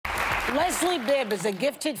Leslie Bibb is a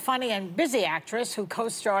gifted, funny, and busy actress who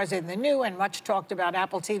co-stars in the new and much talked about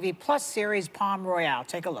Apple TV Plus series Palm Royale.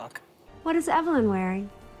 Take a look. What is Evelyn wearing?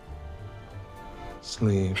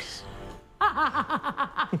 Sleeves.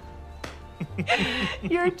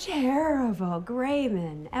 You're terrible,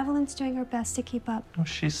 Grayman. Evelyn's doing her best to keep up. Oh,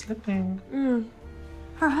 she's slipping.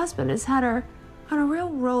 Her husband has had her on a real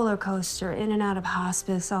roller coaster in and out of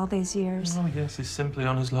hospice all these years. Oh, yes, he's simply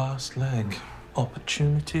on his last leg.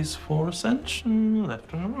 Opportunities for ascension,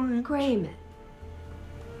 left and right. Grayman.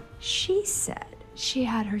 She said she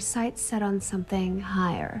had her sights set on something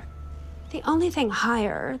higher. The only thing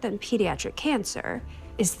higher than pediatric cancer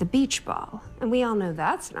is the beach ball. And we all know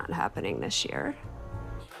that's not happening this year.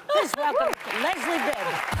 Please welcome Leslie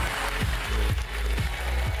Bibb.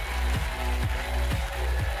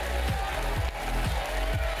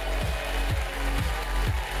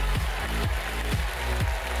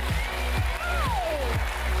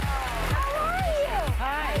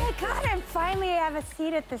 Finally, I have a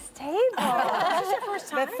seat at this table. This is your first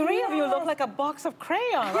time? The three of you look like a box of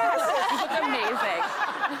crayons. Yes. You look amazing.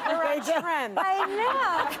 You're on trend.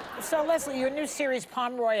 I know. So, Leslie, your new series,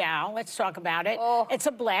 Palm Royale, let's talk about it. Oh. It's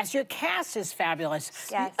a blast. Your cast is fabulous.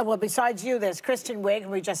 Yes. Well, besides you, there's Kristen Wiig, who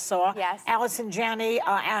we just saw. Yes. Allison Janney,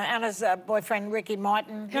 Anna's boyfriend, Ricky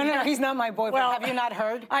Martin. No, he's not my boyfriend. Well, have you not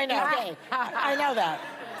heard? I know. I know that.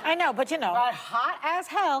 I know, but you know. Hot as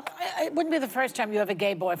hell. It wouldn't be the first time you have a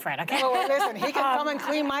gay boyfriend, okay? Oh, well, listen, he can come and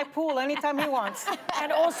clean my pool anytime he wants.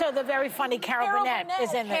 And also the very funny Carol Burnett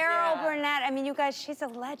is in there. Carol Burnett, I mean, you guys, she's a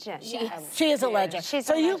legend. She is a legend. She's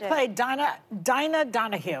so a you legend. played Dinah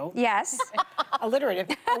Donahue. Yes. Alliterative.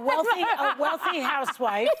 A wealthy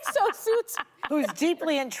housewife. So suits. Who's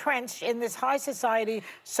deeply entrenched in this high society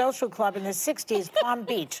social club in the 60s, Palm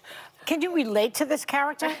Beach. Can you relate to this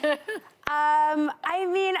character? I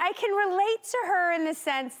mean, I can relate to her in the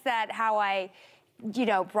sense that how I,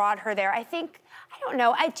 brought her there. I think, I don't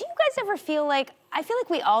know, do you guys ever feel like, I feel like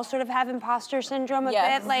we all sort of have imposter syndrome a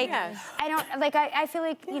bit. Like, I don't, like, I feel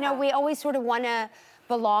like, we always sort of want to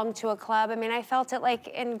belong to a club. I mean, I felt it like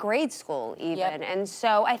in grade school even. Yep. And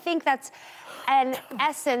so I think that's, in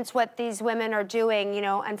essence, what these women are doing.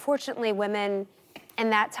 Unfortunately, women in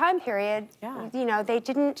that time period, they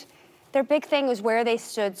didn't, their big thing was where they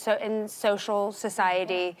stood in social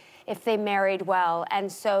society, if they married well.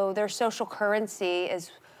 And so their social currency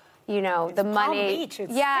is, the money. Palm Beach,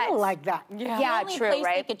 it's still like that. Yeah, the true, place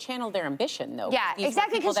right? They could channel their ambition, though. Yeah,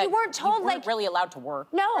 exactly, because you weren't told, you weren't really allowed to work.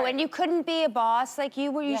 No, and you couldn't be a boss. Like,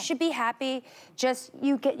 you should be happy. Just,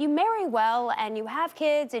 you marry well, and you have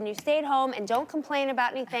kids, and you stay at home, and don't complain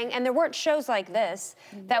about anything. And there weren't shows like this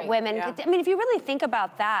that women could, I mean, if you really think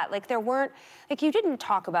about that, like, there weren't, like, you didn't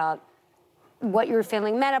talk about what you're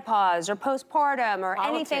feeling, menopause or postpartum or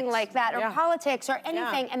anything like that, or politics or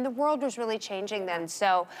anything, and the world was really changing then.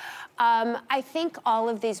 So I think all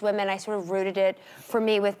of these women, I sort of rooted it for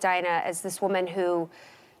me with Dinah as this woman who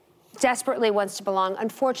desperately wants to belong.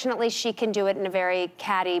 Unfortunately, she can do it in a very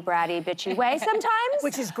catty, bratty, bitchy way sometimes.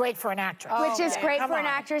 Which is great for an actress. Which is great for an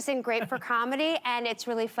actress and great for comedy. And it's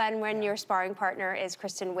really fun when your sparring partner is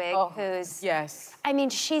Kristen Wiig, who's... Yes. I mean,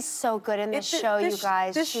 she's so good in this show, you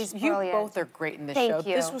guys. She's brilliant. You both are great in this show. Thank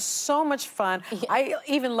you. This was so much fun. I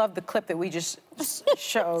even love the clip that we just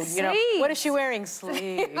showed. What is she wearing?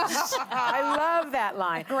 Sleeves. I love that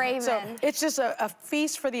line. Grayman. So it's just a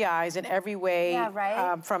feast for the eyes in every way. Yeah,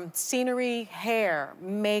 right? From scenery, hair,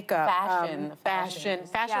 makeup, fashion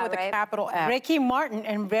with a capital F. Ricky Martin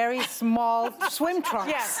in very small swim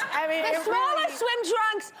trunks. Yes, I mean the smallest swim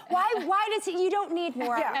trunks. Why does he? You don't need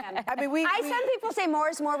more of them. I mean, some people say more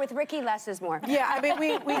is more. With Ricky, less is more. Yeah, I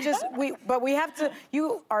mean, but we have to.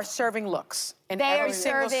 You are serving looks. They are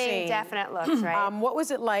serving definite looks, right? What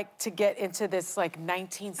was it like to get into this like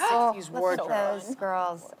 1960s wardrobe? Those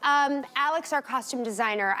girls. Alex, our costume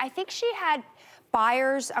designer, I think she had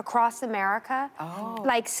buyers across America,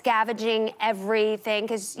 like scavenging everything,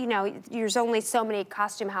 because there's only so many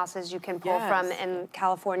costume houses you can pull from in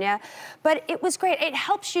California. But it was great. It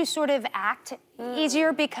helps you sort of act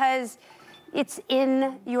easier because it's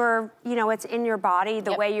in your, it's in your body,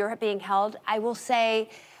 the way you're being held. I will say,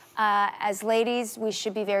 as ladies, we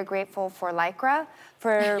should be very grateful for Lycra,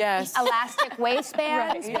 for elastic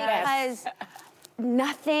waistbands, because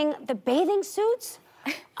nothing, the bathing suits,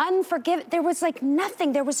 unforgiving. There was like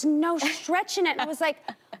nothing, there was no stretch in it. And I was like,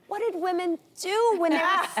 what did women do when they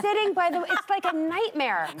were sitting by the, it's like a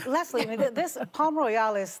nightmare. Leslie, this Palm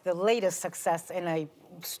Royale is the latest success in a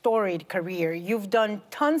storied career. You've done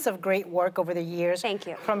tons of great work over the years. Thank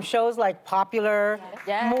you. From shows like Popular,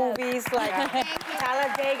 movies like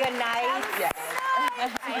Talladega Nights,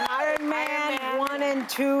 Iron Man 1 Covenant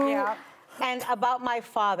 2, and About My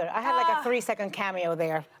Father. I had like a 3-second cameo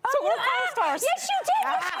there. So we're co-stars. Yes, you did.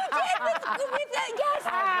 Yes, you did. Yes.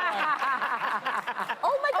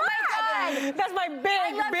 Oh my God. That's my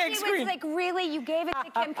big She screen. was like, really? You gave it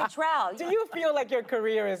to Kim Cattrall. Do you feel like your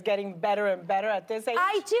career is getting better and better at this age?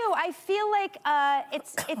 I do. I feel like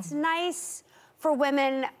it's nice for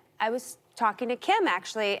women. I was talking to Kim,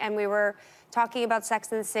 actually, and we were talking about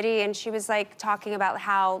Sex and the City, and she was like talking about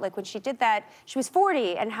how, like, when she did that, she was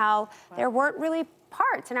 40, and how there weren't really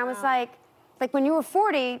parts. And I was like when you were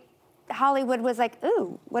 40, Hollywood was like,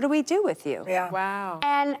 ooh, what do we do with you? Yeah. Wow.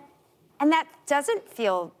 And that doesn't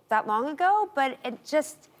feel that long ago, but it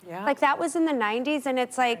just, like, that was in the 90s, and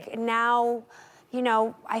it's like now, you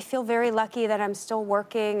know, I feel very lucky that I'm still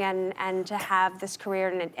working and to have this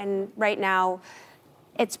career, and right now,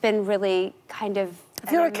 it's been really kind of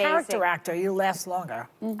If you're amazing. a character actor, you last longer,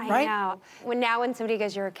 right? I know. When somebody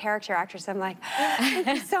goes, you're a character actress, I'm like, thank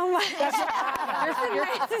you so much. You're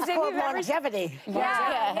the nicest thing Called you've ever longevity.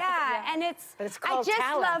 Yeah. And But it's called I just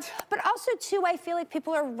talent. love, but also too, I feel like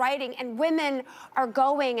people are writing and women are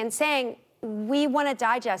going and saying, we want to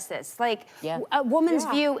digest this. Like, a woman's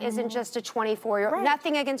view isn't just a 24-year-old. Right.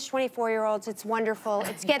 Nothing against 24-year-olds. It's wonderful.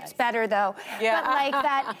 It gets better, though. Yeah. But,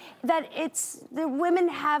 like, that it's, the women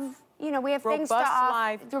have, you know, we have things to Robust offer.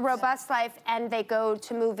 life. The robust life, and they go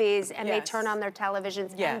to movies, and they Yes. turn on their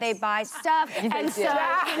televisions, Yes. and they buy stuff, and so,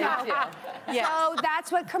 you know. Yes. So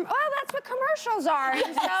that's what, that's what commercials are,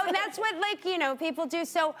 and so that's what, like, you know, people do.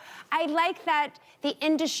 So I like that the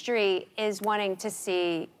industry is wanting to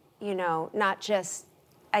see, you know, not just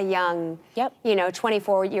a young, you know,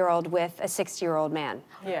 24-year-old with a 60-year-old man.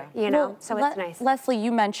 Yeah. You know, so it's nice. Leslie,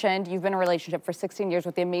 you mentioned you've been in a relationship for 16 years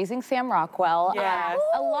with the amazing Sam Rockwell. Yes.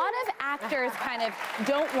 A lot of actors kind of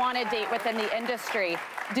don't want to date within the industry.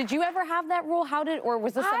 Did you ever have that rule? Or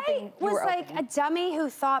was this something I was like a dummy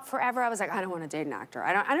who thought forever, I was like, I don't want to date an actor.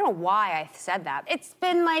 I don't know why I said that. It's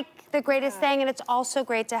been like the greatest thing, and it's also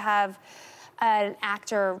great to have an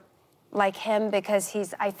actor like him, because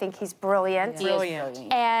I think he's brilliant. Brilliant.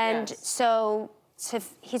 And so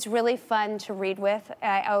he's really fun to read with.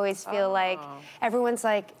 I always feel like everyone's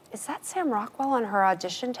like, is that Sam Rockwell on her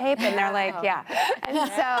audition tape? And they're like, yeah.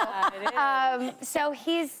 And so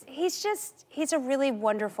he's a really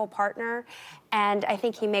wonderful partner, and I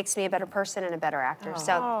think he makes me a better person and a better actor.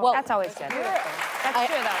 So that's always good. That's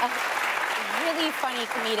true, though. really funny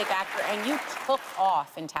comedic actor, and you took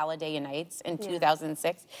off in Talladega Nights in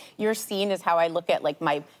 2006. Your scene is how I look at like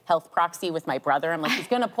my health proxy with my brother. I'm like, he's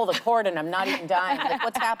gonna pull the cord and I'm not even dying. Like,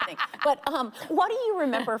 what's happening? But what do you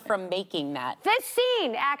remember from making that? This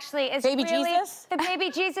scene actually is Baby really Jesus? the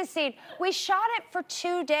Baby Jesus scene. We shot it for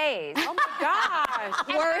 2 days. Oh my gosh.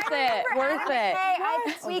 And Worth I it, remember worth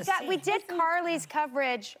Adam it. Say, we did Carly's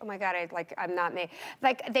coverage. Oh my God, I'm not me.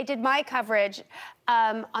 Like, they did my coverage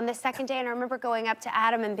on the second day, and I remember going up to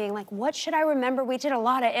Adam and being like, what should I remember? We did a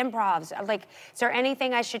lot of improvs. Like, is there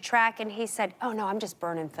anything I should track? And he said, oh no, I'm just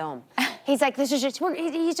burning film. He's like, this is just,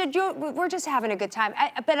 he said, we're just having a good time.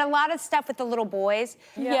 But a lot of stuff with the little boys,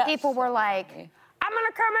 people were like, I'm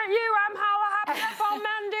gonna come at you, I'm holla hop on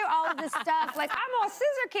Mountain Dew, all of this stuff. Like, I'm gonna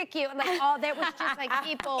scissor kick you. And like, all that was just like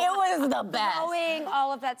people. It was the best. Blowing,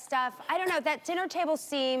 all of that stuff. I don't know, that dinner table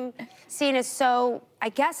scene is so, I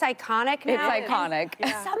guess, iconic now. It's iconic.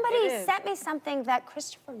 Somebody sent me something that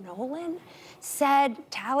Christopher Nolan said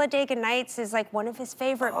Talladega Nights is like one of his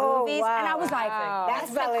favorite movies. Wow. And I was like,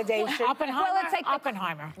 That's validation. Oppenheimer? Well, it's like the-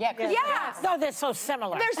 Oppenheimer. Yeah, yeah. No, they're so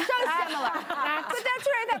similar. They're so similar. But that's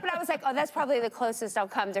what I thought. But I was like, oh, that's probably the closest I'll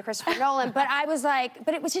come to Christopher Nolan. But I was like,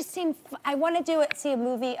 but it was just seemed, I want to see a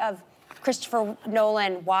movie of Christopher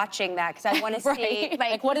Nolan watching that, because I want to see,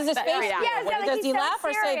 like, what is his face? Yeah, What, like, does he's he so laugh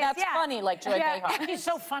or say serious, that's funny, like Joy Behar? She's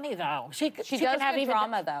so funny, though. She does can have good even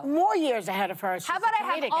drama, though. more years ahead of her. How about I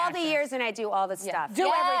have all the years and I do all the stuff? Do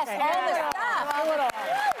Yes, everything. all the Do it stuff. all. Do it all.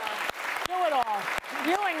 Do it all.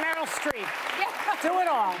 You and Meryl Streep. Do it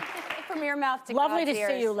all. From your mouth to Lovely God's to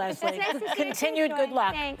ears. see you, Leslie. It's nice to see you, Continued Joy. good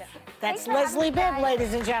luck. Thanks. That's Thanks for having Leslie me, Bibb, guys.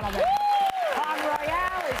 ladies and gentlemen.